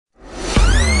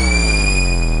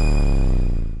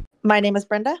My name is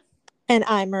Brenda, And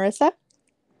I'm Marissa,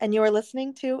 and you are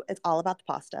listening to It's All About the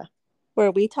Pasta.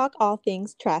 where we talk all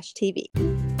things trash TV.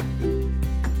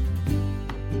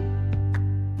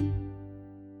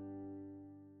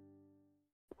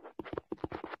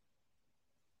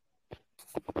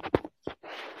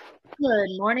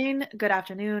 Good morning, good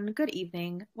afternoon, good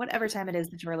evening, whatever time it is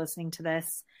that you are listening to this.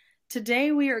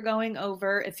 Today we are going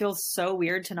over, it feels so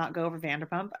weird to not go over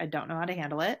Vanderpump. I don't know how to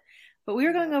handle it, but we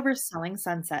are going over Selling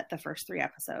Sunset, the first 3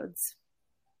 episodes.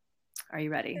 Are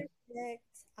you ready? Perfect.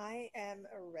 I am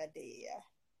ready.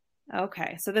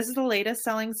 Okay, so this is the latest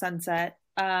Selling Sunset.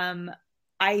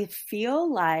 I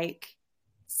feel like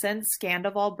since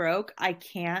Scandoval broke, I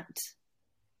can't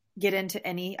get into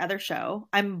any other show.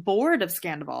 I'm bored of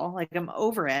Scandoval, like I'm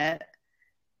over it,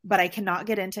 but I cannot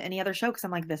get into any other show because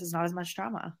I'm like, this is not as much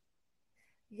drama.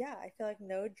 Yeah, I feel like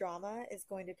no drama is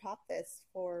going to top this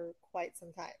for quite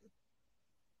some time.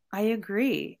 I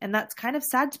agree. And that's kind of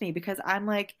sad to me because I'm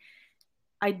like,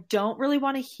 I don't really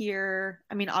want to hear,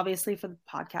 I mean, obviously for the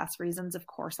podcast reasons, of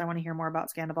course, I want to hear more about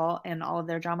Scandoval and all of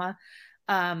their drama.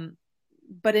 Um,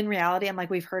 but in reality, I'm like,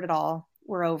 we've heard it all.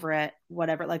 We're over it,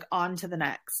 whatever, like on to the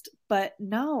next. But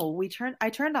no, I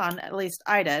turned on, at least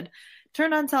I did,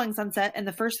 turned on Selling Sunset, and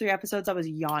the first 3 episodes I was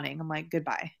yawning. I'm like,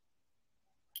 goodbye.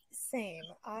 Same.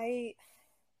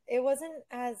 It wasn't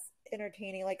as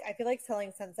entertaining. Like I feel like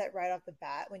Selling Sunset right off the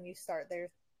bat when you start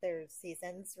their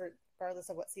seasons, regardless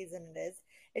of what season it is,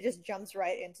 it just jumps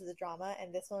right into the drama.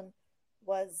 And this one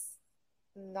was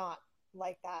not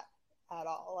like that at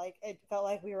all. Like it felt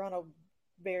like we were on a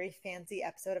very fancy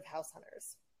episode of House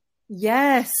Hunters.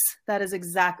 Yes, that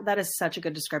is such a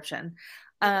good description.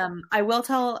 I will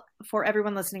tell for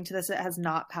everyone listening to this, it has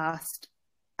not passed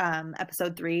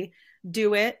episode 3.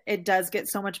 Do it. It does get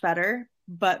so much better.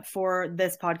 But for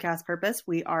this podcast purpose,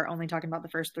 we are only talking about the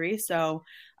first 3. So,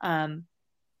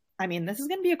 I mean, this is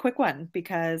going to be a quick one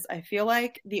because I feel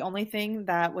like the only thing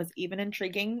that was even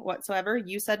intriguing whatsoever,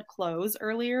 you said clothes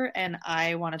earlier, and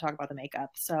I want to talk about the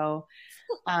makeup. So,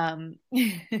 um,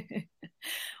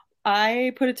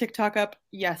 I put a TikTok up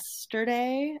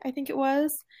yesterday, I think it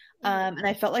was. And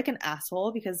I felt like an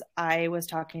asshole because I was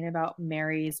talking about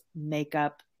Mary's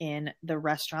makeup in the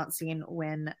restaurant scene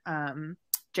when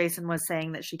Jason was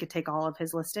saying that she could take all of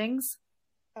his listings.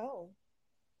 Oh,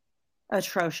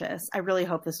 Atrocious. I really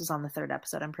hope this was on the 3rd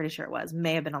episode. I'm pretty sure it was.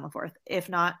 May have been on the 4th. If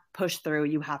not, push through.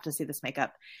 You have to see this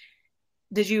makeup.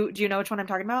 Do you know which one I'm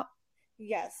talking about?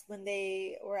 yes, when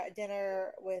they were at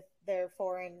dinner with their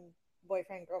foreign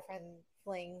boyfriend, girlfriend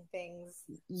fling things.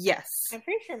 Yes. I'm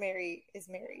pretty sure Mary is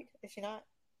married. Is she not?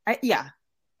 Yeah.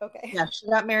 Okay. Yeah, she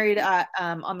got married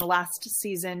on the last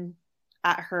season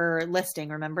at her listing,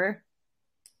 remember?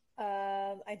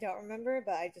 I don't remember,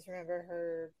 but I just remember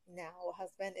her now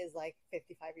husband is like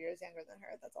 55 years younger than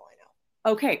her. That's all I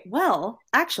know. Okay, well,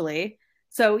 actually,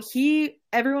 so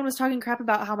everyone was talking crap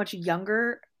about how much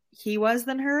younger he was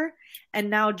than her, and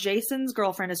now Jason's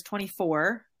girlfriend is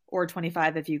 24 or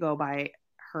 25 if you go by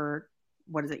her,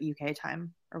 what is it, UK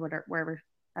time or whatever, wherever.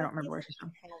 I don't That remember where doesn't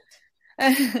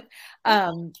she's from.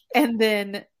 count. And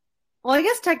then, well, I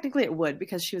guess technically it would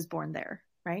because she was born there,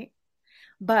 right?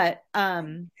 But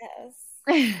Yes.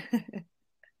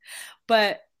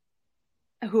 but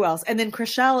who else? And then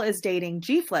Chriselle is dating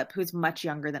G Flip, who's much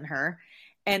younger than her,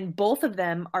 and both of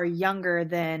them are younger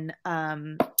than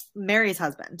Mary's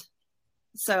husband.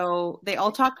 So they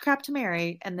all talked crap to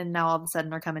Mary, and then now all of a sudden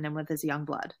they're coming in with his young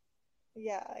blood.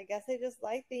 Yeah, I guess I just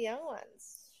like the young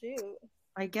ones. Shoot.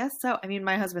 I guess so. I mean,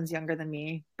 my husband's younger than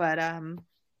me, but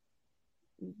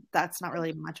that's not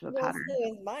really much of a Well, pattern.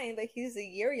 so is mine, but he's a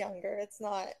year younger. It's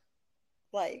not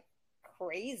like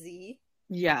crazy.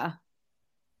 Yeah,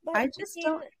 But I I just mean,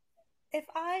 don't. if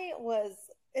I was,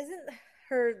 isn't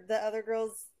her the other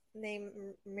girl's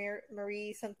name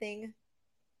Marie something?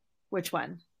 Which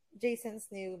one? Jason's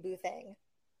new boo thing.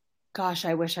 Gosh,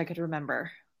 I wish I could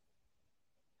remember.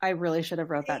 I really should have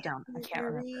wrote Say that down. I can't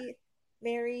remember. Marie,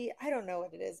 Mary, I don't know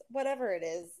what it is. Whatever it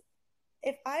is.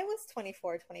 If I was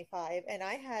 24, 25, and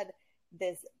I had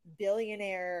this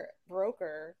billionaire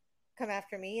broker come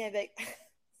after me, I'd be like,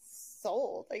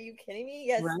 sold. Are you kidding me?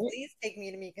 Yes, Right? please take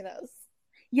me to Mykonos.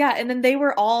 Yeah, and then they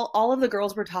were all of the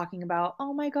girls were talking about,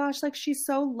 "Oh my gosh, like she's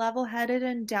so level-headed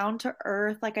and down to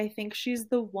earth. Like I think she's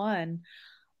the one."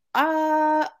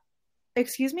 Uh,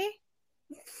 excuse me?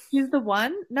 She's the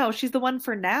one? No, she's the one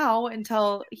for now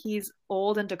until he's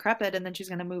old and decrepit and then she's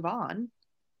going to move on.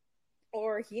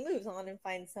 Or he moves on and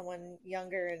finds someone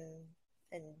younger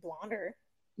and blonder.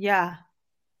 Yeah,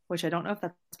 which I don't know if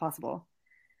that's possible.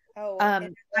 Oh,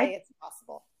 in I LA, it's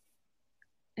possible.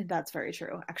 That's very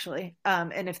true, actually.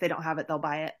 And if they don't have it, they'll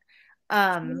buy it.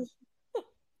 Um,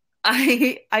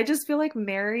 I just feel like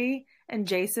Mary and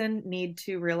Jason need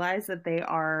to realize that they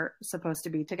are supposed to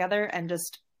be together and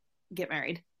just get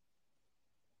married.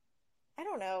 I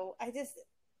don't know. I just,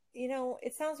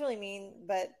 it sounds really mean,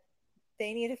 but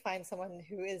they need to find someone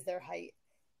who is their height.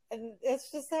 And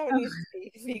that's just how it needs to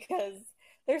be because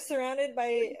they're surrounded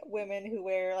by women who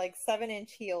wear like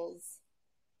 7-inch heels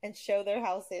and show their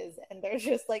houses. And they're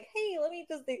just like, hey, let me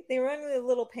just, they run with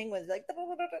little penguins, like,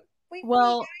 wait for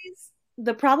me, Well, guys.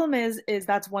 the problem is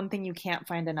that's one thing you can't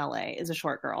find in LA is a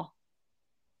short girl.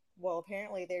 Well,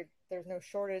 apparently there's no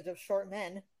shortage of short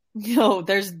men. No,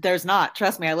 there's not.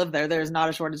 Trust me, I live there. There's not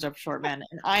a shortage of short men,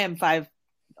 and I am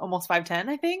almost 5'10",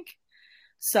 I think.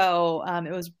 So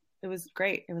it was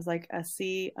great. It was like a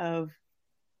sea of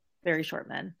very short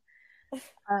men.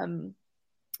 Um,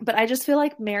 but I just feel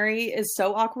like Mary is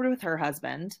so awkward with her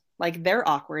husband. Like they're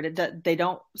awkward. They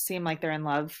don't seem like they're in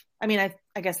love. I mean,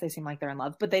 I guess they seem like they're in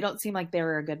love, but they don't seem like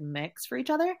they're a good mix for each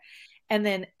other. And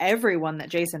then everyone that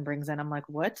Jason brings in, I'm like,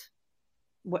 what?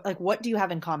 What do you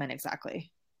have in common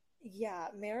exactly? Yeah,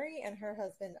 Mary and her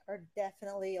husband are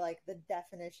definitely like the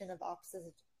definition of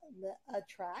opposites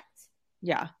attract.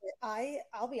 Yeah.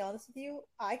 I'll be honest with you,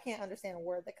 I can't understand a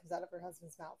word that comes out of her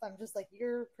husband's mouth. I'm just like,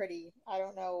 you're pretty. I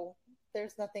don't know.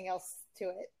 There's nothing else to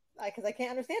it because I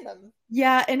can't understand them.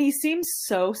 Yeah, and he seems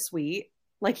so sweet.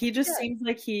 Like he just Yeah, seems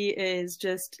like he is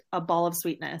just a ball of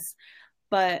sweetness.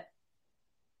 But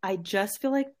I just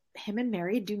feel like him and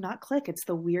Mary do not click. It's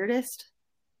the weirdest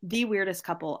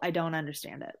couple. I don't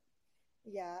understand it.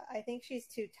 yeah. I think she's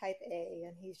too type A,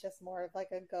 and he's just more of like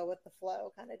a go with the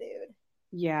flow kind of dude.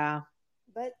 Yeah,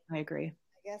 But I agree.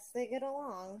 I guess they get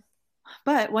along.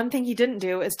 But one thing he didn't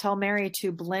do is tell Mary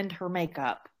to blend her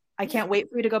makeup. I can't wait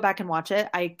for you to go back and watch it.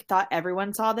 I thought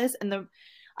everyone saw this and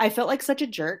I felt like such a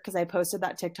jerk because I posted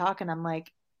that TikTok and I'm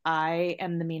like, I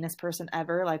am the meanest person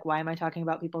ever. Like, why am I talking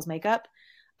about people's makeup?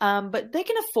 But they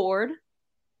can afford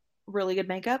really good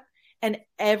makeup. And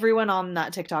everyone on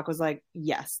that TikTok was like,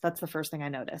 yes, that's the first thing I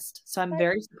noticed. So I'm But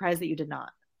very surprised that you did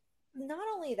not. not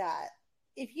only that,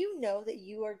 if you know that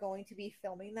you are going to be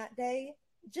filming that day,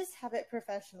 just have it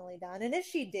professionally done. And if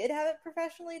she did have it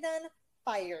professionally done,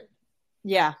 fired.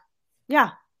 Yeah.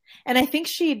 Yeah. And I think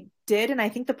she did. And I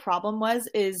think the problem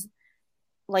is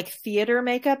like theater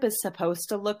makeup is supposed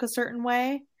to look a certain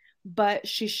way, but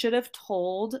she should have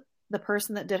told the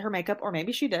person that did her makeup, or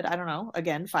maybe she did, I don't know,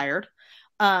 again, fired,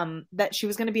 that she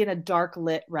was going to be in a dark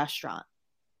lit restaurant.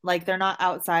 Like they're not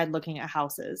outside looking at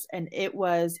houses. And it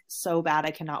was so bad.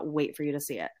 I cannot wait for you to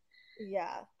see it.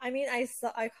 Yeah. I mean,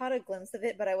 I caught a glimpse of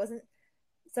it, but I wasn't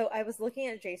so I was looking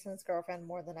at Jason's girlfriend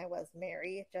more than I was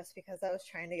Mary just because I was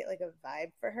trying to get like a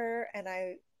vibe for her and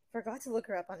I forgot to look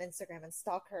her up on Instagram and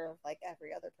stalk her like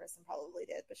every other person probably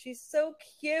did. But she's so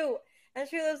cute and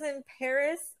she lives in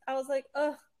Paris. I was like,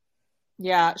 "Oh,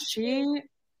 Yeah, she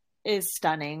is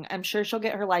stunning. I'm sure she'll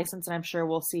get her license and I'm sure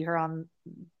we'll see her on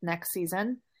next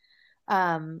season.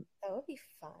 Um, that would be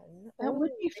fun." that Oh,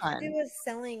 would be they should fun. do a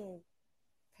selling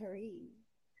Paris.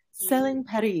 Selling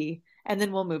Paris, and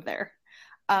then we'll move there.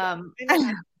 Yeah. Um, I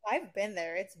mean, I've been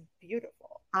there. It's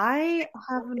beautiful. I I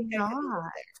have don't think I could live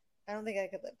not. there. I don't think I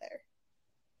could live there.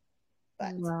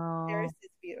 But Paris No, is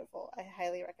beautiful. I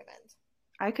highly recommend.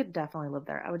 I could definitely live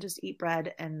there. I would just eat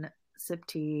bread and sip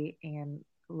tea and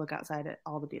look outside at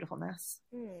all the beautifulness.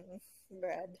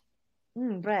 Bread.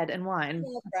 Bread and wine.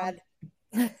 Love bread.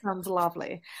 That sounds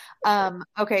lovely.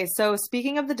 Okay, so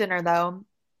speaking of the dinner, though,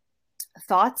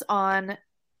 thoughts on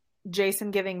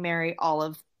Jason giving Mary all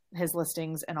of his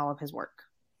listings and all of his work?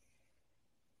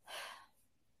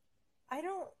 I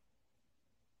don't.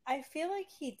 I feel like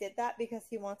he did that because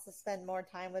he wants to spend more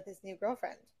time with his new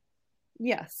girlfriend.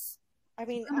 Yes. I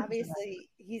mean, 100%. obviously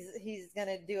he's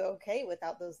gonna do okay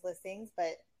without those listings,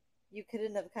 but you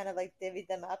couldn't have kind of like divvied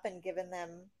them up and given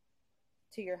them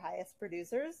to your highest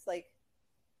producers. Like,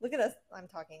 look at us. I'm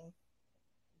talking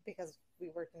because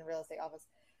we worked in a real estate office.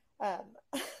 Um,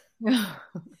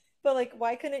 but like,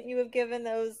 why couldn't you have given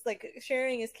those? Like,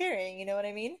 sharing is caring. You know what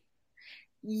I mean?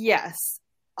 Yes.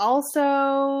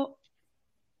 Also,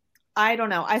 I don't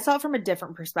know. I saw it from a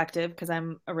different perspective because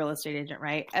I'm a real estate agent,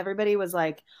 right? Everybody was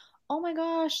like, "Oh my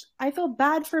gosh, I feel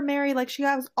bad for Mary. Like she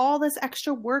has all this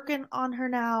extra work on her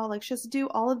now. Like she has to do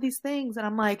all of these things." And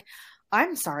I'm like,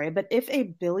 "I'm sorry, but if a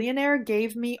billionaire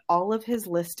gave me all of his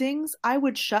listings, I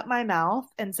would shut my mouth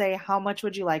and say, 'How much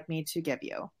would you like me to give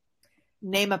you?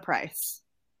 Name a price.'"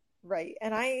 Right.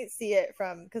 And I see it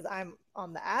from because I'm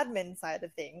on the admin side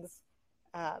of things.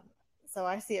 Um, so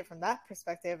I see it from that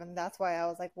perspective. And that's why I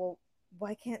was like, well,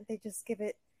 why can't they just give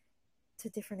it to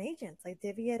different agents? Like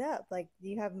divvy it up. Like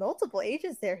you have multiple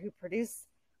agents there who produce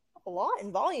a lot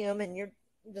in volume and you're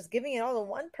just giving it all to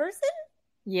one person. I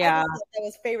Yeah. just thought that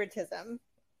was favoritism.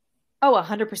 Oh,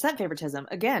 100% favoritism.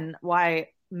 Again, why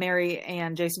Mary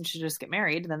and Jason should just get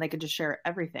married, then they could just share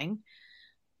everything.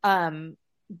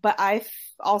 But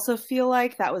also feel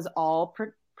like that was all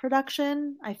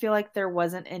production. I feel like there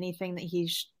wasn't anything that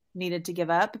he needed to give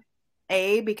up.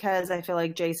 Because I feel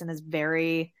like Jason is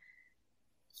very,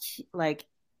 like,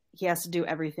 he has to do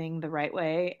everything the right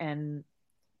way. And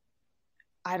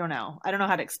I don't know. I don't know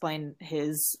how to explain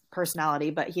his personality,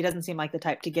 but he doesn't seem like the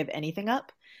type to give anything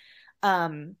up.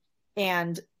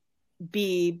 And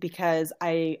B, because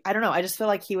I don't know. I just feel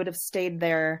like he would have stayed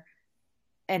there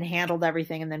and handled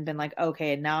everything and then been like,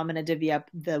 okay, now I'm going to divvy up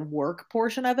the work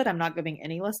portion of it. I'm not giving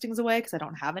any listings away because I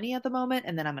don't have any at the moment.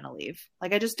 And then I'm going to leave.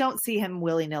 Like, I just don't see him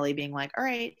willy-nilly being like, all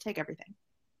right, take everything.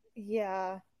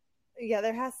 Yeah. Yeah,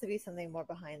 there has to be something more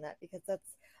behind that because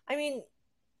I mean,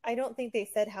 I don't think they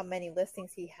said how many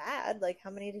listings he had. Like, how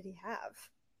many did he have?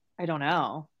 I don't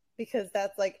know. Because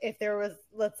that's like, if there was,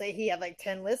 let's say he had like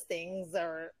 10 listings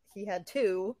or he had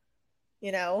two,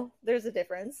 there's a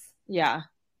difference. Yeah.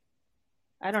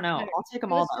 I don't know. I'll take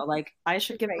them all though. Like, I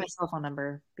should give my cell phone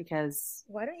number because.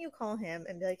 Why don't you call him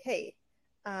and be like, hey,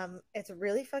 it's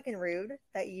really fucking rude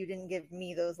that you didn't give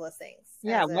me those listings.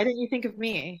 Yeah. Why didn't you think of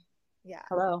me? Yeah.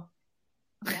 Hello.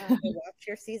 Yeah. I watch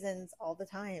your seasons all the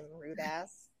time, rude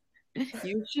ass.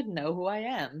 You should know who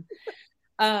I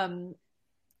am.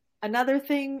 Another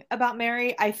thing about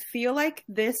Mary, I feel like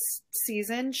this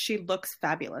season she looks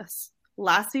fabulous.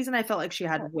 Last season I felt like she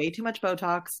had way too much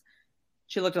Botox.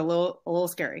 She looked a little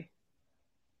scary.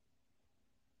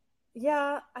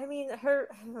 Yeah, I mean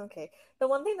okay. The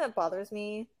one thing that bothers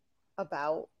me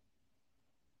about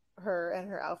her and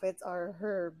her outfits are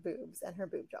her boobs and her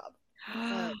boob job.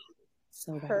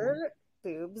 So bad. Her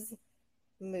boobs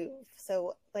move.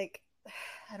 So like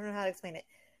I don't know how to explain it.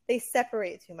 They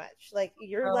separate too much. Like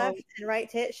your left and right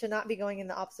tit should not be going in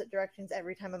the opposite directions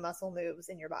every time a muscle moves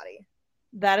in your body.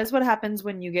 That is what happens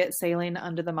when you get saline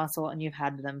under the muscle and you've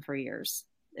had them for years.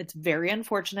 It's very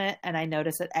unfortunate, and I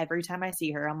notice it every time I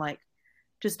see her. I'm like,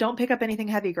 just don't pick up anything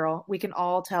heavy, girl. We can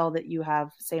all tell that you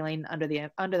have saline under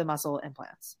the muscle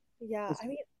implants. Yeah, I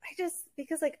mean,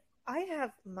 because like I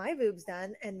have my boobs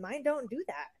done and mine don't do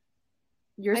that.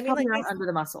 Yours probably aren't under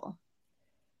the muscle.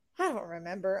 I don't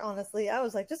remember, honestly. I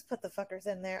was like, just put the fuckers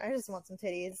in there. I just want some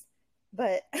titties.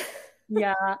 But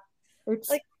yeah, it's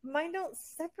like mine don't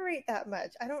separate that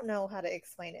much. I don't know how to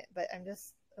explain it, but I'm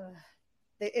just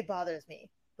it bothers me.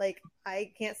 Like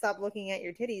I can't stop looking at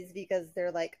your titties because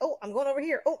they're like, oh, I'm going over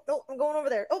here. Oh no, I'm going over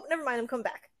there. Oh, never mind, I'm coming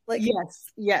back. Like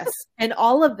yes. And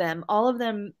all of them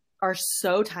are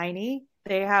so tiny.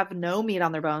 They have no meat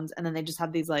on their bones, and then they just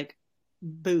have these like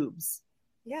boobs.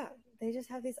 Yeah, they just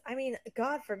have these. I mean,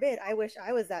 God forbid, I wish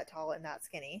I was that tall and that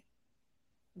skinny.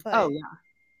 But oh yeah,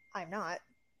 I'm not.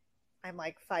 I'm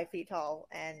like 5 feet tall,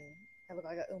 and I look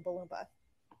like a Oompa Loompa.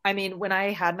 I mean, when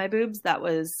I had my boobs, that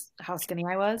was how skinny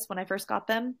I was when I first got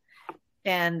them.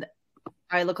 And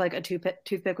I look like a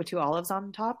toothpick with 2 olives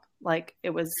on top. Like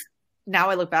it was, now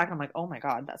I look back and I'm like, oh my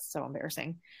God, that's so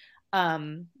embarrassing. But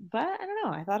I don't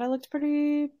know. I thought I looked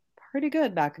pretty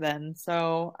good back then.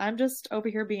 So I'm just over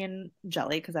here being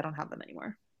jelly because I don't have them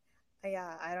anymore.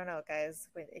 Yeah, I don't know, guys.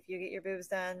 If you get your boobs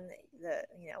done,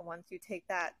 once you take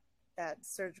that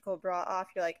surgical bra off,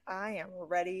 you're like, I am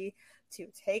ready to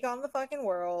take on the fucking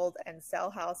world and sell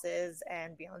houses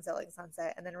and be on Selling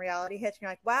Sunset. And then reality hits, and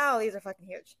you're like, wow, these are fucking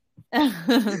huge.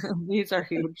 These are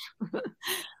huge.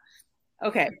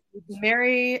 Okay.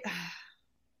 Mary.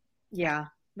 Yeah.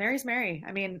 Mary's Mary.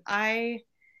 I mean, my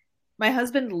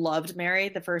husband loved Mary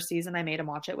the first season. I made him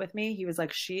watch it with me. He was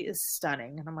like, she is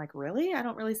stunning. And I'm like, really? I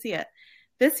don't really see it.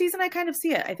 This season, I kind of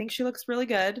see it. I think she looks really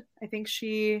good. I think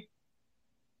she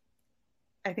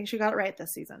got it right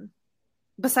this season.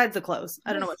 Besides the clothes.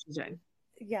 I don't know what she's doing.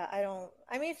 Yeah,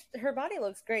 I mean, her body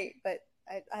looks great, but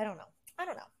I don't know.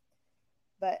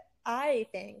 But I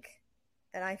think,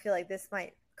 and I feel like this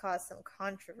might cause some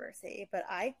controversy, but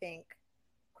I think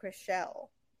Chrishell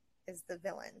is the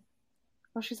villain.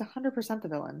 Oh, she's 100% the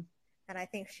villain. And I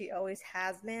think she always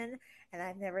has been, and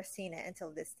I've never seen it until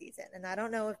this season. And I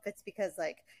don't know if it's because,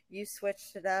 like, you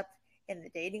switched it up in the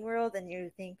dating world and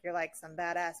you think you're, like, some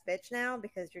badass bitch now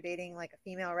because you're dating, like, a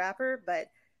female rapper, but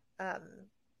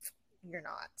you're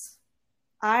not.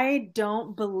 I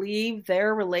don't believe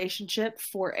their relationship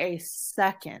for a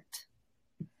second.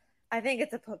 I think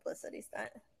it's a publicity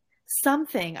stunt.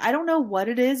 Something. I don't know what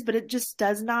it is, but it just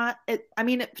does not.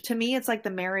 To me, it's like the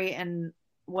Mary and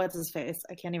what's his face?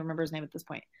 I can't even remember his name at this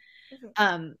point.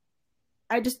 Mm-hmm.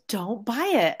 I just don't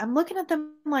buy it. I'm looking at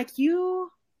them like,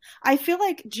 you I feel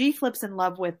like G Flip's in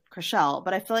love with Chriselle,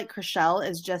 but I feel like Chriselle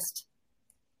is just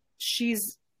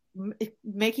she's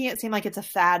making it seem like it's a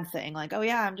fad thing. Like, oh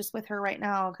yeah, I'm just with her right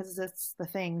now because it's the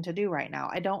thing to do right now.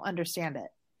 I don't understand it.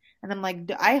 And I'm like,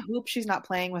 I hope she's not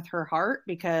playing with her heart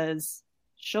because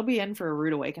she'll be in for a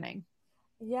rude awakening.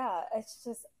 Yeah, it's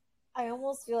just I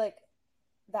almost feel like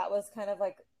that was kind of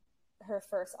like her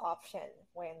first option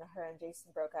when her and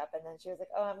Jason broke up, and then she was like,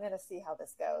 "Oh, I'm gonna see how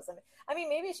this goes." And I mean,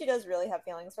 maybe she does really have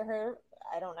feelings for her.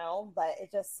 I don't know, but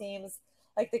it just seems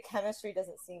like the chemistry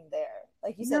doesn't seem there.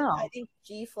 Like you said, I No. think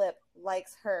G Flip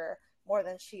likes her more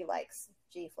than she likes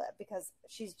G Flip because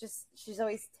she's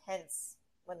always tense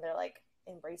when they're like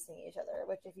embracing each other.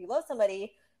 Which if you love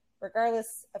somebody,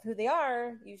 regardless of who they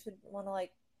are, you should want to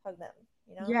like hug them.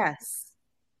 You know? Yes.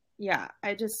 Yeah.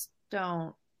 I just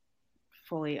don't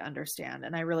fully understand.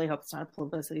 And I really hope it's not a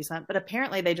publicity stunt. But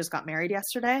apparently they just got married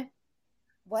yesterday.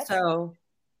 What? So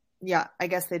yeah, I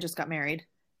guess they just got married.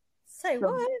 Say So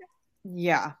what?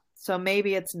 yeah. So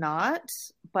maybe it's not,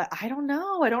 but I don't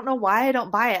know. I don't know why I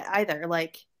don't buy it either.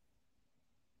 Like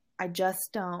I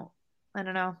just don't. I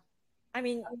don't know. I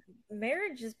mean,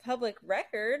 marriage is public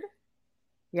record,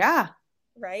 Yeah.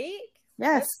 right? What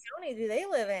Yes. county do they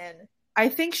live in? I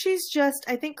think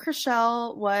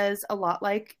Chriselle was a lot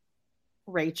like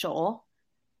Rachel,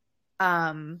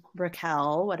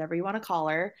 Raquel, whatever you want to call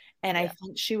her. And I Yeah.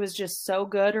 think she was just so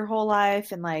good her whole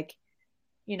life and like,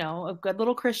 you know, a good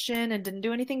little Christian and didn't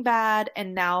do anything bad.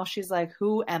 And now she's like,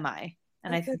 who am I?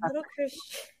 And A good little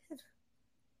Christian.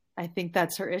 I think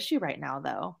that's her issue right now,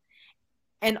 though.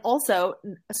 And also,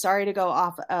 sorry to go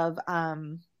off of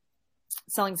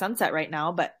Selling Sunset right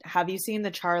now, but have you seen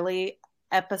the Charlie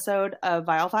episode of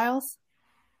Viall Files?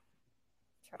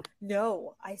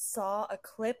 No, I saw a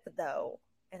clip though,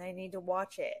 and I need to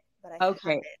watch it, but I Okay.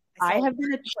 haven't. I I saw have been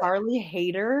one a clip. Charlie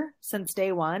hater since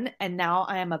day one, and now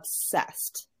I am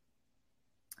obsessed.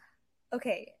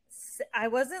 Okay, I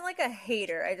wasn't like a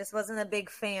hater. I just wasn't a big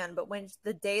fan. But when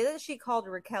the day that she called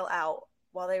Raquel out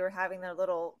while they were having their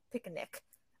little picnic,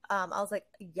 I was like,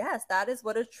 yes, that is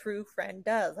what a true friend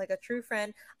does. Like a true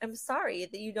friend, I'm sorry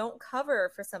that you don't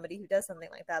cover for somebody who does something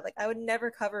like that. Like I would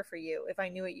never cover for you if I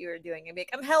knew what you were doing. I'd be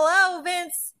like, hello,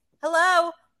 Vince. Hello.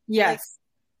 Like, Yes.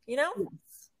 you know?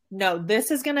 Yes. No, this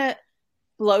is going to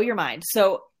blow your mind.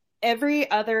 So,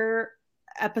 every other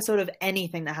episode of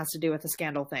anything that has to do with the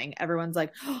scandal thing, everyone's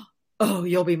like, oh,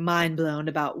 you'll be mind blown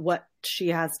about what she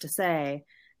has to say.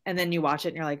 And then you watch it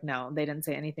and you're like, no, they didn't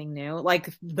say anything new.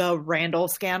 Like the Randall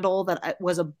scandal that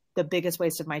was the biggest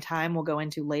waste of my time we'll go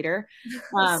into later.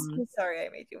 So sorry I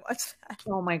made you watch that.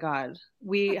 Oh my God.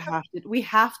 We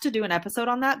have to do an episode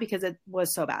on that because it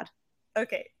was so bad.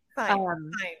 Okay, fine.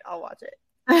 Um, Fine. I'll watch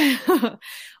it.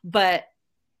 but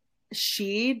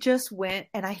she just went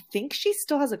and I think she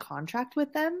still has a contract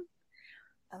with them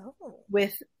Oh.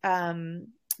 with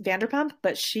Vanderpump,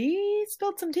 but she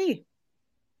spilled some tea.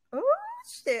 Oh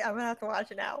shit. I'm gonna have to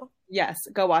watch it now. Yes,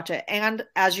 go watch it. And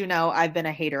as you know, I've been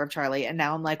a hater of Charlie, and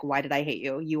now I'm like, why did I hate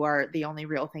you? You are the only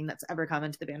real thing that's ever come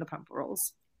into the Vanderpump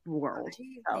Rules world.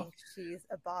 I think she's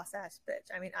a boss ass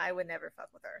bitch. I mean, I would never fuck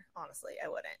with her. Honestly, I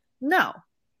wouldn't. No.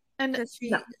 And Because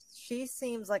no. she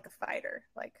seems like a fighter.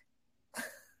 Like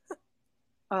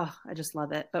Oh, I just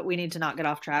love it. But we need to not get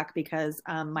off track because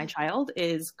my child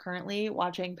is currently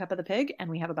watching Peppa the Pig, and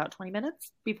we have about 20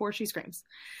 minutes before she screams.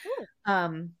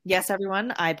 Yes,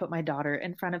 everyone, I put my daughter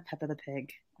in front of Peppa the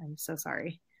Pig. I'm so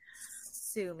sorry.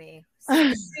 sue me.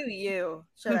 Sue you,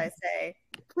 should I say.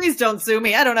 Please don't sue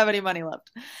me. I don't have any money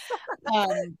left.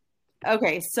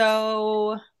 Okay,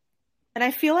 so, and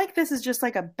I feel like this is just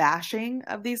like a bashing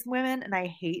of these women, and I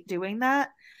hate doing that.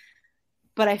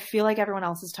 But I feel like everyone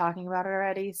else is talking about it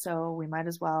already, so we might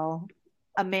as well.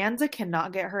 Amanda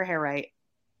cannot get her hair right.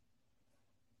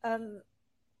 Um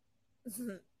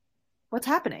What's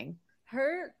happening?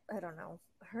 I don't know.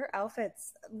 Her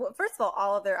outfits, well, first of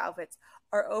all of their outfits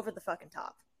are over the fucking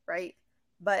top, right?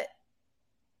 But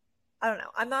I don't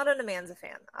know. I'm not an Amanda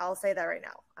fan. I'll say that right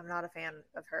now. I'm not a fan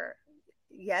of her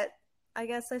yet. I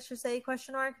guess I should say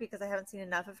question mark because I haven't seen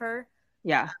enough of her.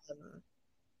 Yeah.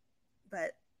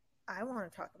 But I want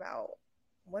to talk about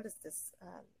what is this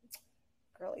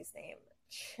girlie's name?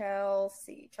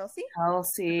 Chelsea. Chelsea?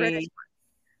 Chelsea.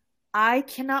 I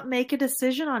cannot make a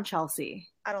decision on Chelsea.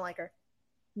 I don't like her.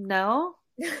 No?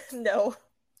 No.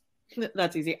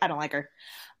 That's easy. I don't like her.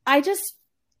 I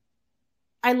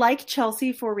like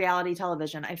Chelsea for reality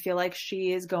television. I feel like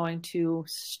she is going to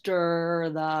stir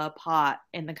the pot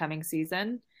in the coming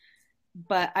season,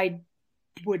 but I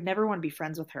would never want to be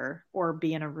friends with her or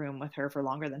be in a room with her for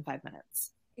longer than 5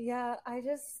 minutes. Yeah, I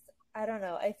don't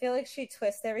know. I feel like she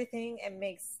twists everything and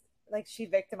makes like she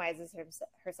victimizes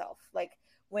herself. Like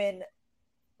when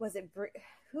was it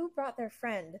who brought their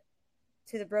friend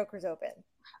to the Brokers Open?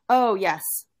 Oh yes.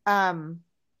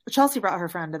 Chelsea brought her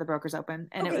friend to the Brokers Open,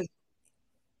 and okay. it was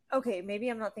okay. Maybe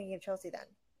I'm not thinking of Chelsea then.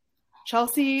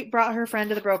 Chelsea brought her friend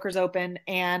to the Brokers Open,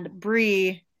 and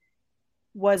Bree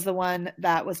was the one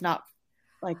that was not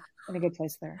like in a good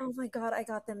place there. Oh my god, I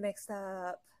got them mixed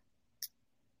up.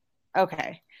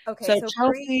 Okay. Okay, So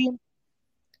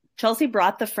Chelsea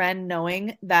brought the friend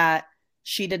knowing that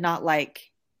she did not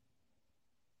like.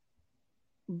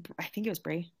 I think it was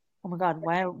Bree. Oh my god,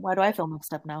 why do I feel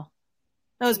mixed up now?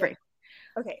 That was Bree.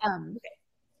 Okay. Okay.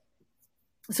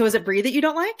 So is it Bree that you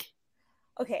don't like?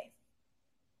 Okay.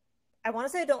 I want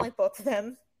to say I don't like both of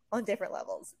them on different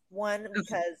levels. One,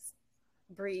 because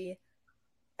Bree,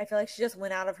 I feel like she just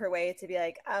went out of her way to be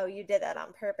like, oh, you did that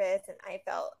on purpose, and I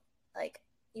felt like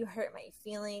you hurt my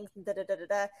feelings, da da da da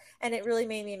da. And it really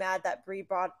made me mad that Bree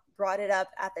brought it up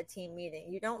at the team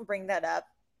meeting. You don't bring that up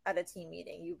at a team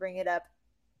meeting. You bring it up,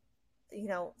 you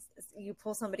know, you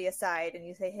pull somebody aside and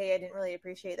you say, hey, I didn't really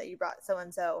appreciate that you brought so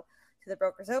and so to the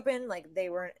Brokers Open. Like they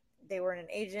weren't an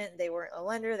agent, they weren't a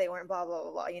lender, they weren't blah blah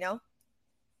blah blah, you know?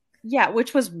 Yeah,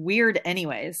 which was weird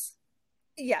anyways.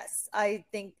 Yes, I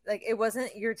think like it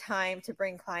wasn't your time to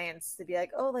bring clients to be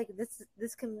like, oh, like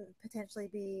this can potentially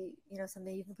be, you know,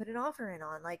 something you can put an offer in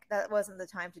on. Like that wasn't the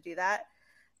time to do that.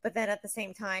 But then at the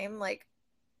same time, like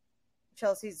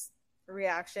Chelsea's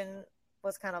reaction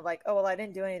was kind of like, oh, well, I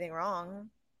didn't do anything wrong.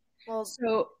 Well,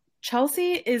 so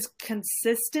Chelsea is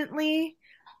consistently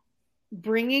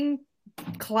bringing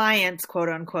clients, quote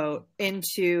unquote,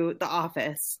 into the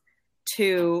office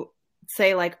to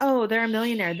say like, oh, they're a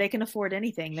millionaire. They can afford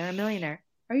anything. They're a millionaire.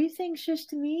 Are you saying shush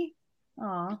to me?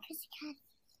 Aw.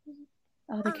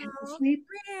 Oh, the cat's asleep.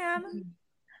 Ram. You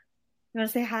want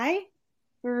to say hi?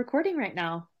 We're recording right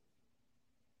now.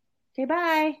 Okay,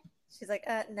 bye. She's like,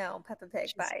 no, Peppa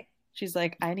Pig, bye. She's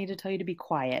like, I need to tell you to be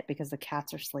quiet because the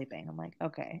cats are sleeping. I'm like,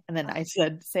 okay. And then I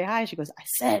said, say hi. She goes, I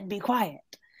said, be quiet.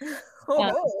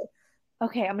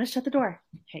 Okay, I'm going to shut the door.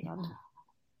 Hang on.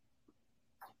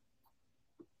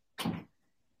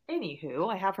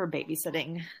 Anywho, I have her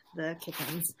babysitting the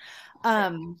kittens.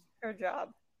 Her job.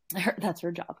 That's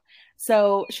her job.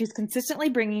 So she's consistently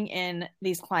bringing in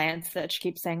these clients that she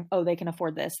keeps saying, oh, they can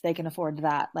afford this, they can afford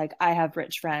that. Like, I have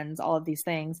rich friends, all of these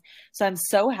things. So I'm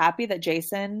so happy that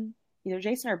either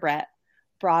Jason or Brett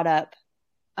brought up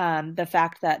the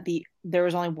fact that there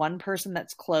was only one person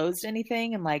that's closed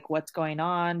anything and like, what's going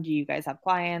on? Do you guys have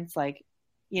clients? Like,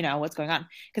 you know, what's going on?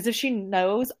 Because if she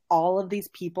knows all of these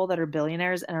people that are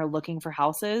billionaires and are looking for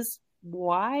houses,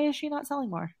 why is she not selling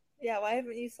more? Yeah, why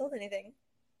haven't you sold anything?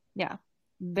 Yeah,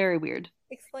 very weird.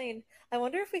 Explain. I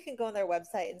wonder if we can go on their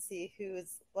website and see who's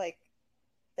like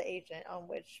the agent on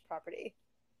which property.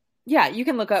 Yeah, you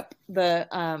can look up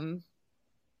the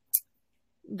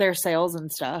their sales and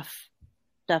stuff.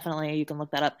 Definitely, you can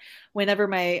look that up. Whenever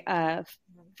my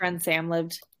friend Sam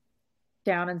lived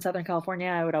down in Southern California,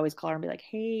 I would always call her and be like,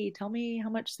 hey, tell me how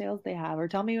much sales they have, or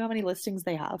tell me how many listings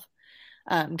they have.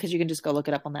 Because you can just go look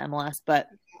it up on the MLS. But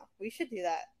we should do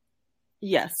that.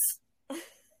 Yes.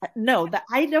 No, that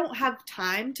I don't have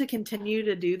time to continue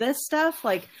to do this stuff.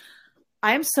 Like,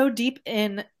 I am so deep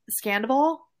in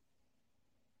Scandoval.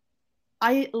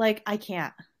 I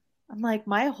can't. I'm like,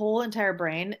 my whole entire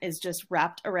brain is just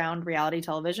wrapped around reality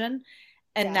television.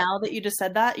 And now that you just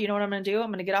said that, you know what I'm going to do? I'm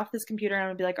going to get off this computer and I'm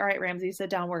going to be like, all right, Ramsey, sit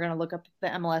down. We're going to look up the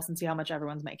MLS and see how much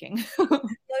everyone's making. Let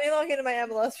me log into my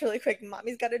MLS really quick.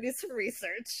 Mommy's got to do some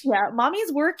research. Yeah,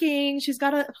 mommy's working.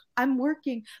 I'm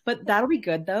working. But that'll be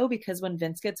good, though, because when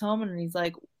Vince gets home and he's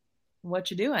like, what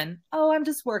you doing? Oh, I'm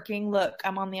just working. Look,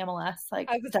 I'm on the MLS. Like,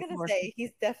 I was going to say,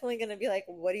 he's definitely going to be like,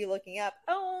 what are you looking up?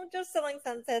 Oh, just selling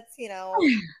sunsets, you know.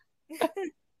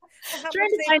 Trying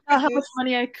to find out how much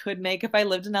money I could make if I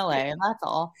lived in LA, and that's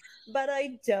all. But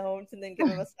I don't, and then give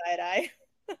him a side eye.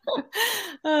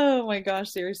 Oh my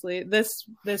gosh, seriously.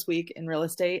 This week in real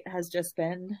estate has just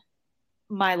been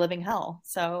my living hell.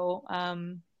 So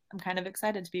I'm kind of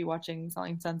excited to be watching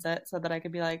Selling Sunset so that I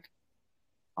could be like,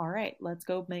 all right, let's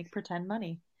go make pretend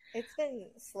money. It's been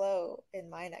slow in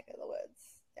my neck of the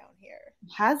woods down here.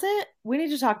 Has it? We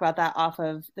need to talk about that off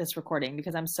of this recording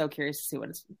because I'm so curious to see what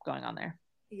is going on there.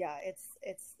 Yeah, it's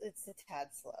a tad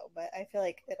slow, but I feel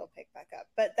like it'll pick back up.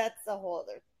 But that's a whole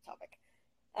other topic.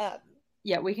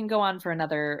 Yeah, we can go on for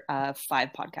another 5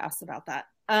 podcasts about that.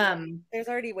 There's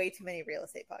already way too many real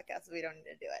estate podcasts. We don't need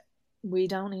to do it. We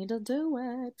don't need to do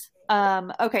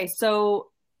it. Okay, so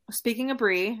speaking of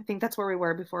Brie, I think that's where we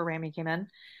were before Rami came in.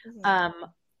 Mm-hmm.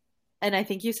 And I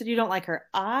think you said you don't like her.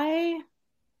 I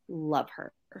love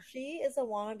her. She is a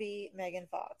wannabe Megan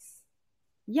Fox.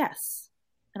 Yes.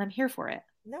 And I'm here for it.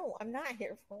 No, I'm not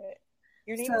here for it.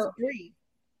 Your name is So Brie,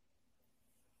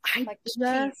 I like the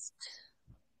cheese. just,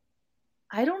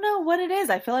 I don't know what it is.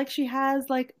 I feel like she has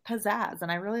like pizzazz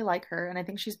and I really like her and I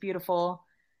think she's beautiful.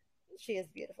 She is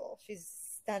beautiful. She's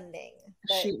stunning,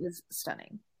 She but is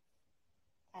stunning.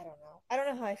 I don't know. I don't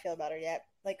know how I feel about her yet.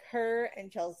 Like her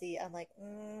and Chelsea, I'm like,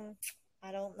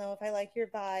 I don't know if I like your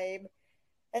vibe.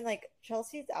 And like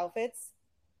Chelsea's outfits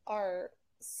are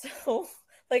so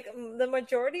like the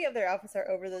majority of their outfits are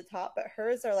over the top, but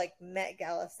hers are like Met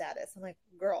Gala status. I'm like,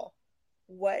 girl,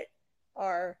 what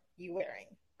are you wearing?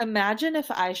 Imagine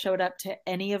if I showed up to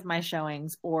any of my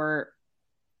showings or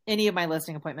any of my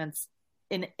listing appointments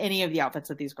in any of the outfits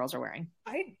that these girls are wearing.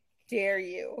 I dare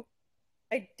you.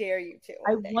 I dare you to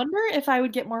I one day. wonder if I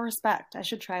would get more respect. I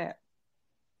should try it.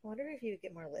 I wonder if you would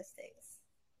get more listings.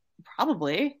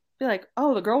 Probably. Be like,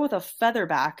 oh, the girl with a feather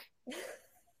back.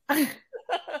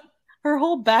 Her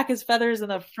whole back is feathers and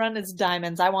the front is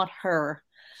diamonds. I want her.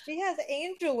 She has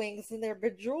angel wings and they're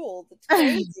bejeweled. It's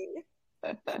crazy.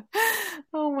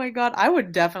 Oh my God. I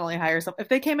would definitely hire some. If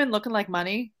they came in looking like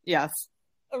money, yes.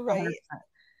 Right. 100%.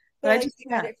 But They're I like, just you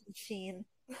got can't. it from Sheen.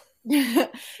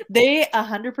 They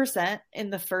 100% in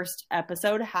the first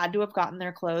episode had to have gotten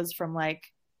their clothes from like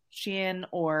Shein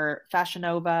or Fashion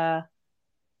Nova,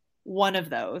 one of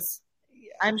those. Yeah.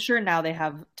 I'm sure now they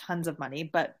have tons of money,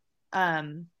 but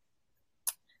um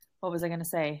what was I going to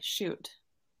say? Shoot.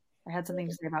 I had something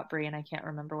to say about Brie and I can't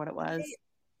remember what it was.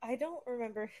 I don't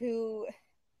remember who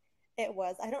it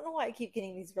was. I don't know why I keep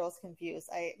getting these girls confused.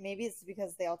 I maybe it's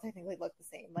because they all technically look the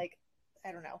same. Like,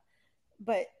 I don't know.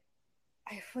 But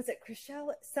was it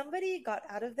Chriselle? Somebody got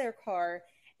out of their car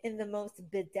in the most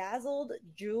bedazzled,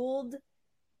 jeweled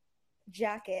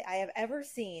jacket I have ever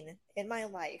seen in my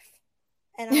life.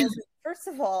 And I was like, first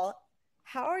of all,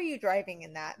 how are you driving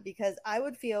in that? Because I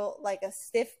would feel like a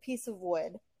stiff piece of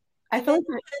wood. I And feel then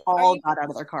like they are all you got out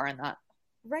of their car in that.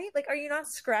 right? Like, are you not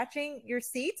scratching your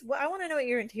seats? Well, I want to know what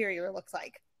your interior looks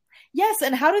like. Yes,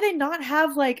 and how do they not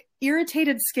have like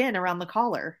irritated skin around the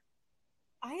collar?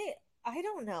 I I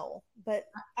don't know, but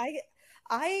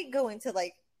I go into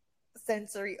like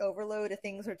sensory overload if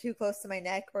things are too close to my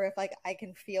neck, or if like I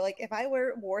can feel like if I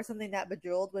wore something that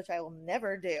bejeweled, which I will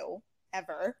never do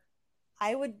ever,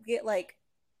 I would get like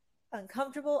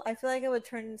uncomfortable. I feel like I would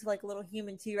turn into like a little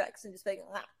human T-Rex and just be like,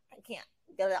 I can't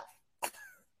get it off.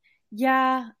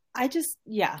 Yeah,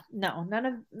 no,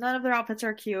 none of their outfits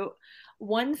are cute.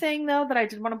 One thing though that I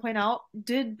did want to point out,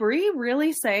 did Brie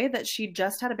really say that she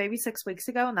just had a baby 6 weeks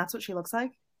ago and that's what she looks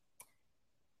like?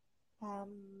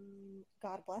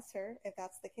 God bless her if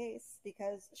that's the case,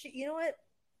 because you know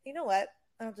what,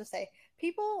 I'll just say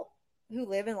people who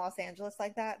live in Los Angeles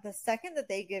like that, the second that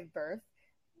they give birth,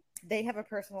 they have a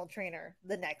personal trainer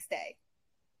the next day.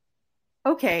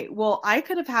 Okay, well,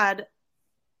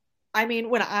 I mean,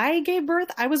 when I gave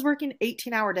birth, I was working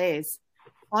 18-hour days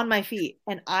on my feet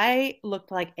and I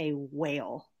looked like a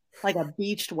whale, like a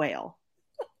beached whale.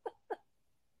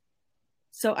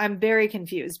 So I'm very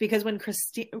confused because when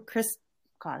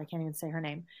God, I can't even say her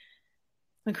name.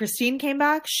 When Christine came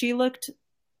back, she looked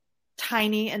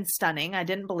tiny and stunning. I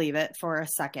didn't believe it for a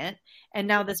second. And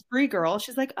now this Brie girl,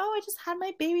 she's like, "Oh, I just had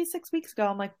my baby 6 weeks ago."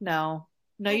 I'm like, "No,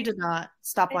 no, you And did not.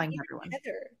 Stop and lying to even everyone."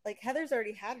 Heather, like Heather's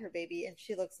already had her baby and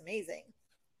she looks amazing.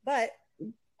 But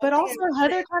But one thing I also, will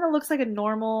Heather say, kind of looks like a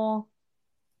normal,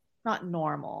 not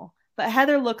normal, but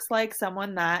Heather looks like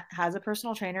someone that has a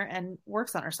personal trainer and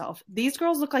works on herself. These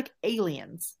girls look like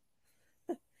aliens.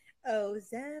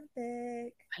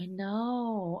 Ozempic. I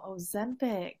know.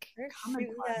 Ozempic. They're Come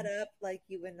shooting that up like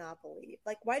you would not believe.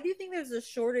 Like, why do you think there's a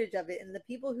shortage of it and the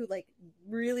people who like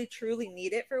really truly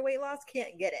need it for weight loss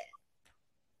can't get it?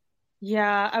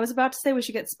 Yeah, I was about to say we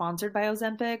should get sponsored by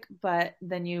Ozempic, but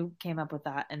then you came up with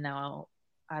that, and now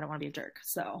I don't want to be a jerk.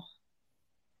 So,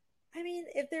 I mean,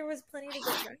 if there was plenty to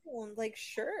go around, like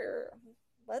sure,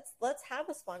 let's have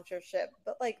a sponsorship.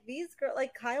 But like these girls,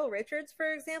 like Kyle Richards,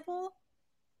 for example,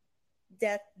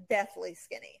 deathly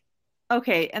skinny.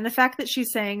 okay, and the fact that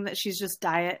she's saying that she's just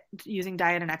using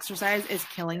diet and exercise is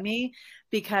killing me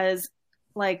because,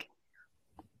 like,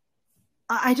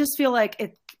 I just feel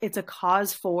like it's a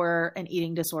cause for an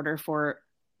eating disorder for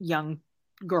young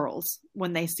girls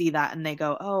when they see that and they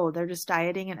go, "Oh, they're just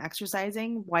dieting and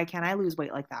exercising. Why can't I lose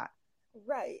weight like that?"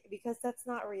 Right, because that's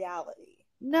not reality.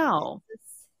 No.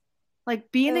 It's,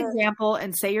 Like, be an uh, example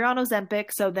and say you're on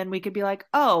Ozempic, so then we could be like,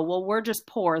 "Oh, well, we're just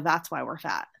poor. That's why we're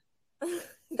fat."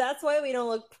 that's why we don't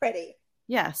look pretty.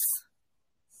 Yes.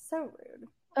 So rude.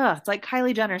 Ugh, it's like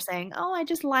Kylie Jenner saying, "Oh, I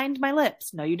just lined my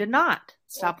lips." No, you did not.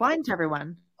 Stop Okay, lying to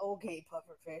everyone. okay,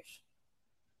 pufferfish.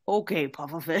 Okay,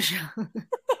 pufferfish.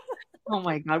 Oh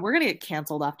my God, we're gonna get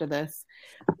canceled after this.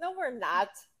 No, we're not.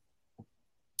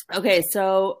 Okay,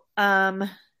 so Emma,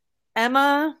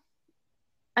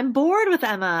 I'm bored with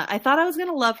Emma. I thought I was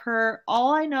gonna love her.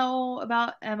 All I know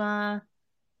about Emma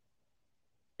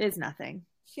is nothing.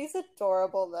 She's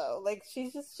adorable though. Like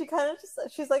she kind of just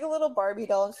she's like a little Barbie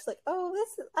doll, and she's like, "Oh,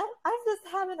 I'm just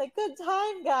having a good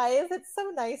time, guys. It's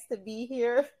so nice to be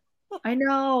here." I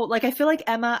know. Like, I feel like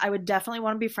Emma, I would definitely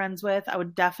want to be friends with. I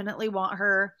would definitely want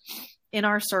her in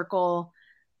our circle.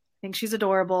 I think she's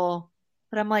adorable.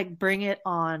 But I'm like, bring it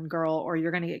on, girl, or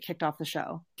you're going to get kicked off the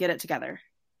show. Get it together.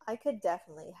 I could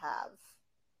definitely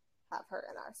have her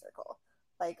in our circle.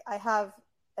 Like I have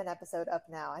an episode up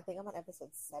now. I think I'm on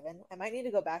episode 7. I might need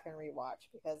to go back and rewatch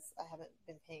because I haven't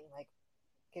been paying like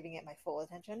giving it my full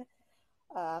attention.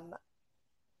 Um,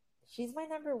 she's my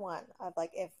number one. Of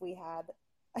like if we had,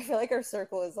 I feel like our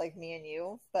circle is like me and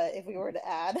you, but if we were to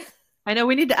add, I know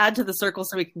we need to add to the circle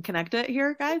so we can connect it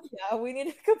here, guys. yeah, we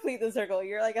need to complete the circle.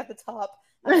 You're like at the top.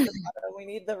 I'm at the bottom. We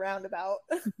need the roundabout.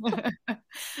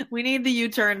 We need the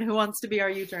U-turn. Who wants to be our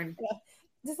U-turn? Yeah.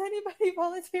 Does anybody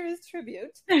volunteer as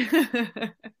tribute?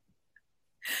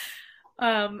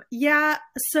 Yeah,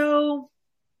 so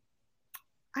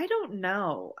I don't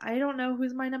know. I don't know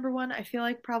who's my number one. I feel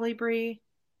like probably Brie.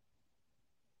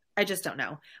 I just don't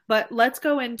know. But let's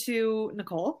go into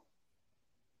Nicole.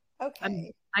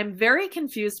 Okay. I'm very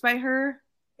confused by her.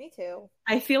 Me too.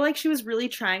 I feel like she was really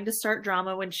trying to start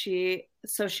drama when she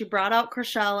brought out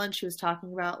Chriselle and she was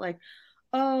talking about like,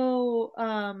 oh,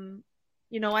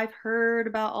 I've heard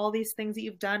about all these things that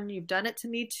you've done. You've done it to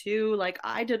me too. Like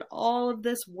I did all of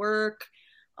this work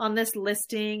on this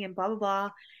listing and blah blah blah.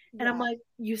 And I'm like,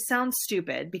 you sound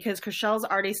stupid because Chriselle's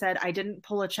already said, I didn't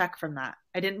pull a check from that.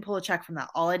 I didn't pull a check from that.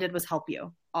 All I did was help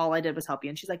you. All I did was help you.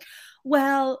 And she's like,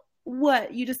 well,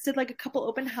 what? You just did like a couple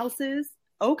open houses?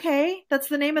 Okay, that's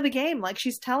the name of the game. Like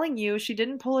she's telling you she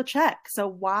didn't pull a check. So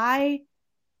why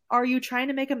are you trying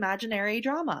to make imaginary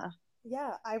drama?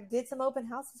 Yeah, I did some open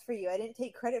houses for you. I didn't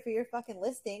take credit for your fucking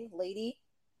listing, lady.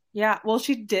 Yeah, well,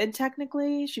 she did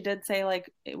technically. She did say like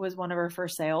it was one of her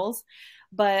first sales,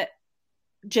 but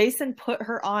Jason put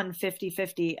her on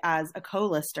 50-50 as a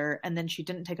co-lister and then she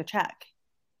didn't take a check.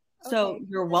 So Okay,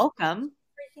 you're welcome.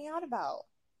 freaking out about.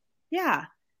 Yeah.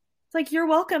 It's like you're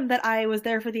welcome that I was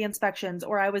there for the inspections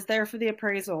or I was there for the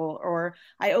appraisal or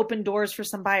I opened doors for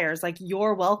some buyers. Like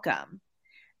you're welcome.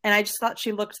 And I just thought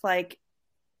she looked like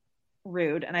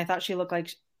rude and I thought she looked like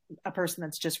a person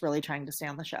that's just really trying to stay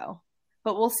on the show.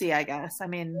 But we'll see, I guess. I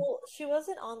mean, well, she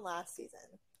wasn't on last season.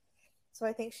 So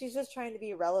I think she's just trying to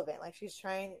be relevant. Like she's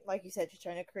trying, like you said, she's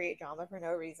trying to create drama for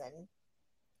no reason.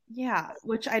 yeah,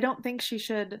 which I don't think she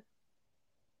should.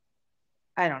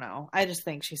 I don't know. I just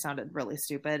think she sounded really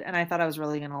stupid. And I thought I was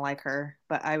really going to like her.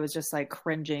 But I was just like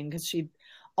cringing because she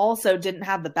also didn't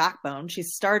have the backbone. She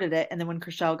started it. And then when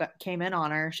Chriselle came in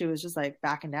on her, she was just like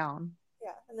backing down.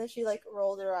 Yeah. And then she like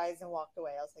rolled her eyes and walked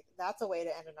away. I was like, that's a way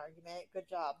to end an argument. Good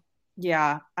job.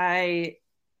 Yeah. I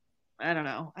don't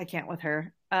know. I can't with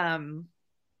her. And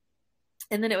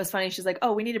then it was funny. She's like,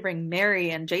 oh, we need to bring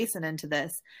Mary and Jason into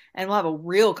this and we'll have a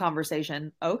real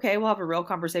conversation. Okay. We'll have a real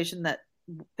conversation that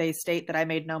they state that I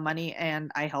made no money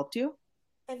and I helped you.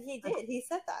 And he did. He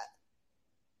said that.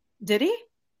 Did he?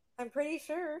 I'm pretty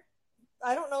sure.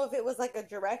 I don't know if it was like a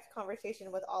direct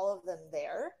conversation with all of them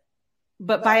there.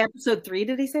 But by episode 3,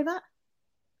 did he say that?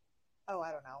 Oh,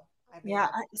 I don't know. I mean, yeah.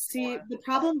 See, the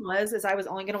problem is I was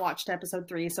only going to watch to episode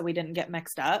 3, so we didn't get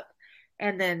mixed up.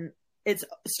 And then it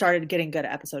started getting good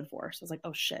at episode 4. So I was like,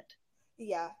 oh shit.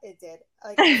 Yeah, it did.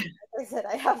 Like I said,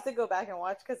 I have to go back and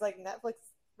watch because like Netflix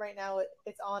right now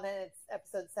it's on and it's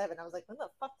episode 7. I was like, when the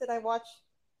fuck did I watch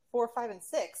 4, 5, and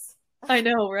 6? I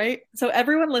know, right? So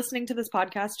everyone listening to this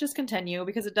podcast, just continue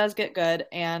because it does get good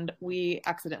and we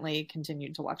accidentally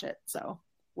continued to watch it. So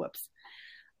whoops.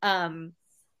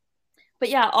 But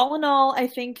yeah, all in all, I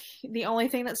think the only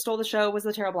thing that stole the show was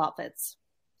the terrible outfits.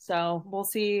 So we'll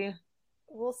see.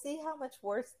 We'll see how much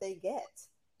worse they get.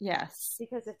 Yes.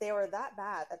 Because if they were that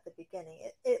bad at the beginning,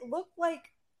 it looked like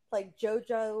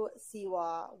JoJo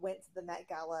Siwa went to the Met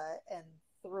Gala and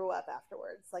threw up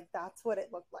afterwards. Like that's what it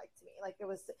looked like to me. Like there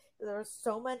was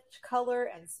so much color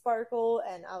and sparkle,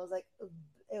 and I was like,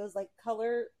 it was like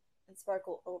color and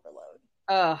sparkle overload.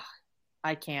 Ugh,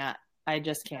 I can't. I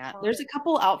just can't. There's a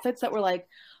couple outfits that were like,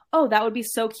 oh, that would be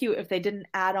so cute if they didn't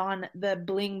add on the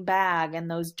bling bag and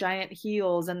those giant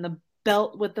heels and the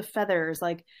belt with the feathers.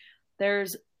 Like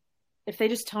if they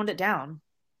just toned it down.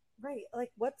 Right.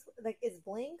 Like is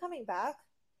bling coming back?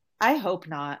 I hope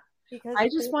not. Because I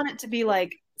just want it to be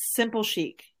like simple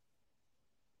chic.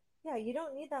 Yeah, you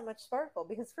don't need that much sparkle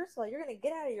because first of all, you're gonna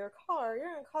get out of your car, you're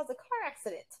gonna cause a car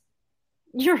accident.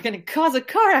 You're going to cause a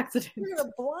car accident. You're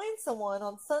gonna blind someone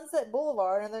on Sunset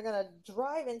Boulevard, and they're gonna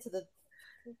drive into the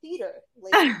theater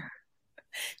later.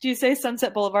 Do you say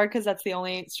Sunset Boulevard because that's the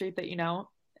only street that you know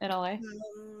in LA?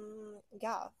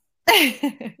 Yeah.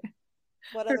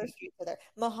 What other streets are there?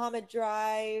 Muhammad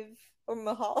Drive or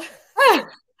Mulholland?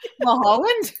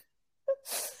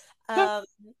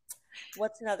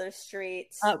 What's another street?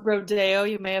 Rodeo,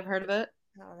 you may have heard of it.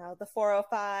 I don't know. The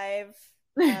 405.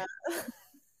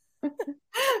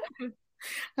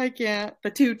 I can't. The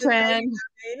 210.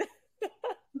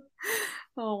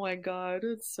 Oh my god,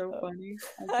 it's so funny.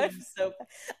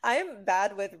 I'm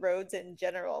bad with roads in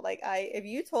general. Like if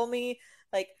you told me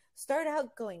like start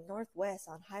out going northwest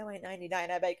on Highway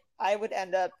 99, I would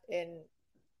end up in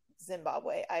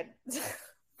Zimbabwe.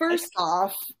 First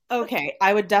off, okay,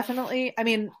 I would definitely, I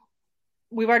mean,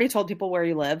 we've already told people where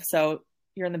you live, so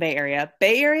you're in the Bay Area.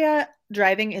 Bay Area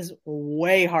driving is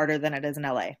way harder than it is in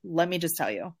LA. Let me just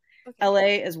tell you. Okay.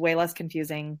 LA is way less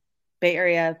confusing. Bay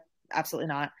Area, absolutely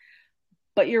not.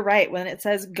 But you're right. When it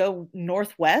says go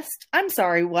northwest, I'm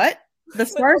sorry, what? The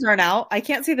stars aren't out. I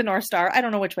can't see the North Star. I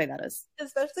don't know which way that is.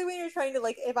 Especially when you're trying to,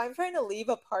 like, if I'm trying to leave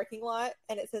a parking lot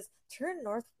and it says turn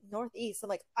northeast, I'm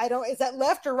like, is that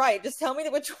left or right? Just tell me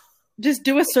which one. Just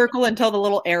do a circle until the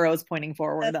little arrow is pointing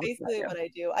forward. That's basically what I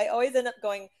do. I always end up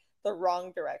going the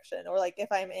wrong direction. Or like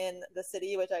if I'm in the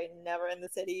city, which I never in the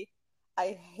city,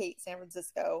 I hate San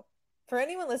Francisco. For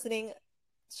anyone listening,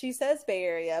 she says Bay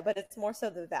Area, but it's more so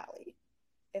the Valley,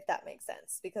 if that makes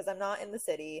sense. Because I'm not in the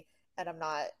city and I'm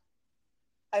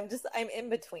in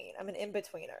between. I'm an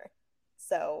in-betweener.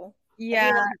 So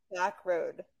yeah, back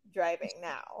road driving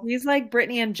now. He's like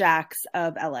Brittany and Jax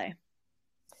of LA.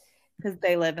 Because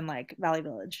they live in like Valley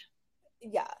Village.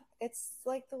 Yeah. It's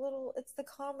like it's the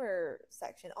calmer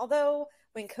section. Although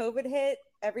when COVID hit,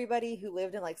 everybody who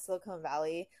lived in like Silicon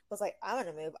Valley was like, I'm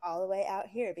going to move all the way out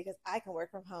here because I can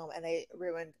work from home, and they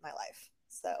ruined my life.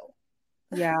 So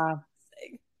yeah.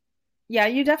 Yeah,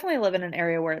 you definitely live in an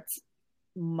area where it's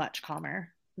much calmer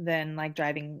than like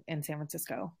driving in San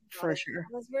Francisco, for sure.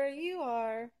 That's where you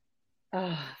are.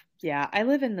 Yeah, I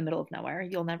live in the middle of nowhere.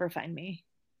 You'll never find me.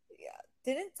 Yeah.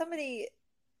 Didn't somebody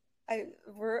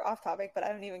we're off topic, but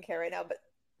I don't even care right now. But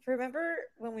remember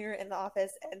when we were in the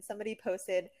office and somebody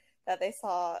posted that they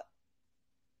saw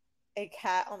a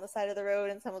cat on the side of the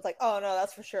road and someone's like, oh no,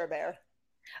 that's for sure a bear.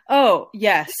 Oh,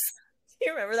 yes. Do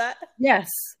you remember that? Yes,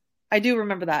 I do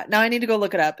remember that. Now I need to go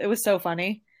look it up. It was so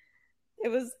funny. It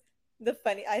was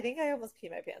I think I almost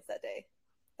peed my pants that day.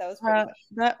 That was pretty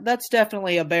funny. That's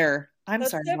definitely a bear.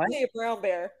 That's definitely a brown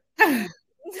bear.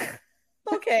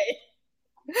 Okay.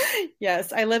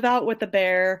 Yes, I live out with the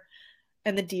bear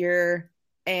and the deer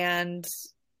and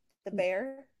the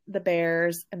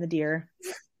bears and the deer.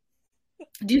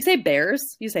 Do you say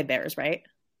bears? You say bears, right?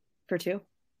 For two?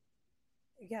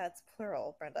 Yeah, it's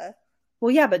plural, Brenda.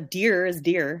 Well, yeah, but deer is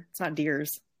deer. It's not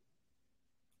deers.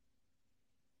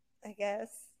 I guess.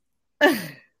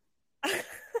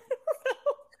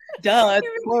 Duh.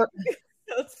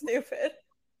 So stupid.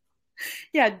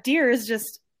 Yeah, deer is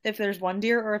just if there's one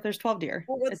deer or if there's 12 deer.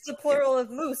 Well, what's the plural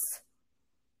of moose?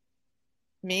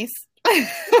 Meese.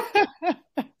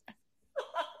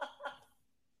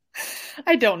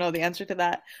 I don't know the answer to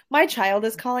that. My child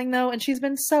is calling though, and she's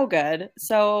been so good.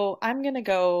 So I'm going to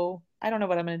go. I don't know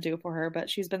what I'm going to do for her, but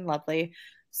she's been lovely.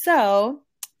 So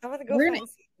I'm going to go find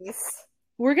Meese.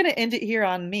 We're going to end it here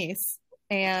on Meese.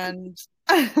 And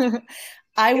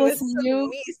I will see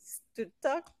you. To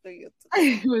talk to you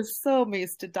today. It was so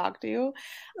Meese to talk to you.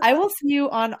 I will see you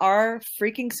on our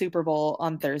freaking Super Bowl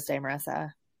on Thursday,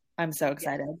 Marissa. I'm so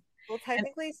excited. Yeah. Well,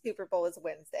 technically, Super Bowl is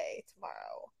Wednesday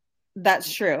tomorrow.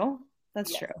 That's true.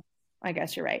 That's true. I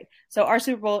guess you're right. So our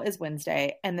Super Bowl is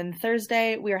Wednesday. And then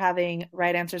Thursday, we are having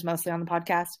Right Answers Mostly on the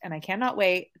podcast. And I cannot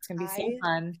wait. It's going to be so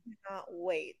fun. I cannot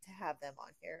wait to have them on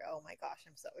here. Oh my gosh,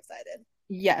 I'm so excited.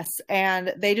 Yes.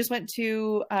 And they just went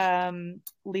to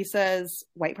Lisa's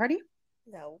white party.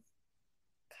 No.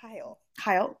 Kyle.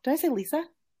 Did I say Lisa?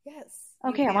 Yes.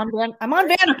 Okay, I'm on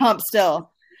Vanderpump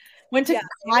still. Went to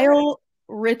Kyle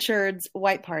Richards'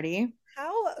 white party.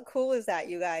 How cool is that,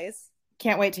 you guys?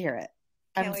 Can't wait to hear it.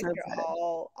 I'm so excited.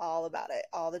 All about it.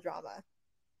 All the drama.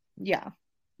 Yeah.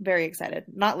 Very excited.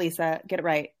 Not Lisa. Get it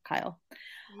right, Kyle.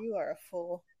 You are a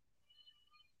fool.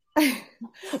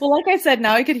 Well, like I said,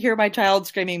 now I could hear my child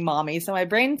screaming mommy, so my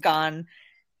brain's gone.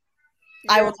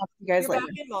 I will talk to you guys later.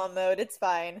 Back in mom mode. It's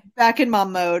fine. Back in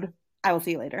mom mode. I will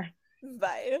see you later.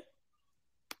 Bye.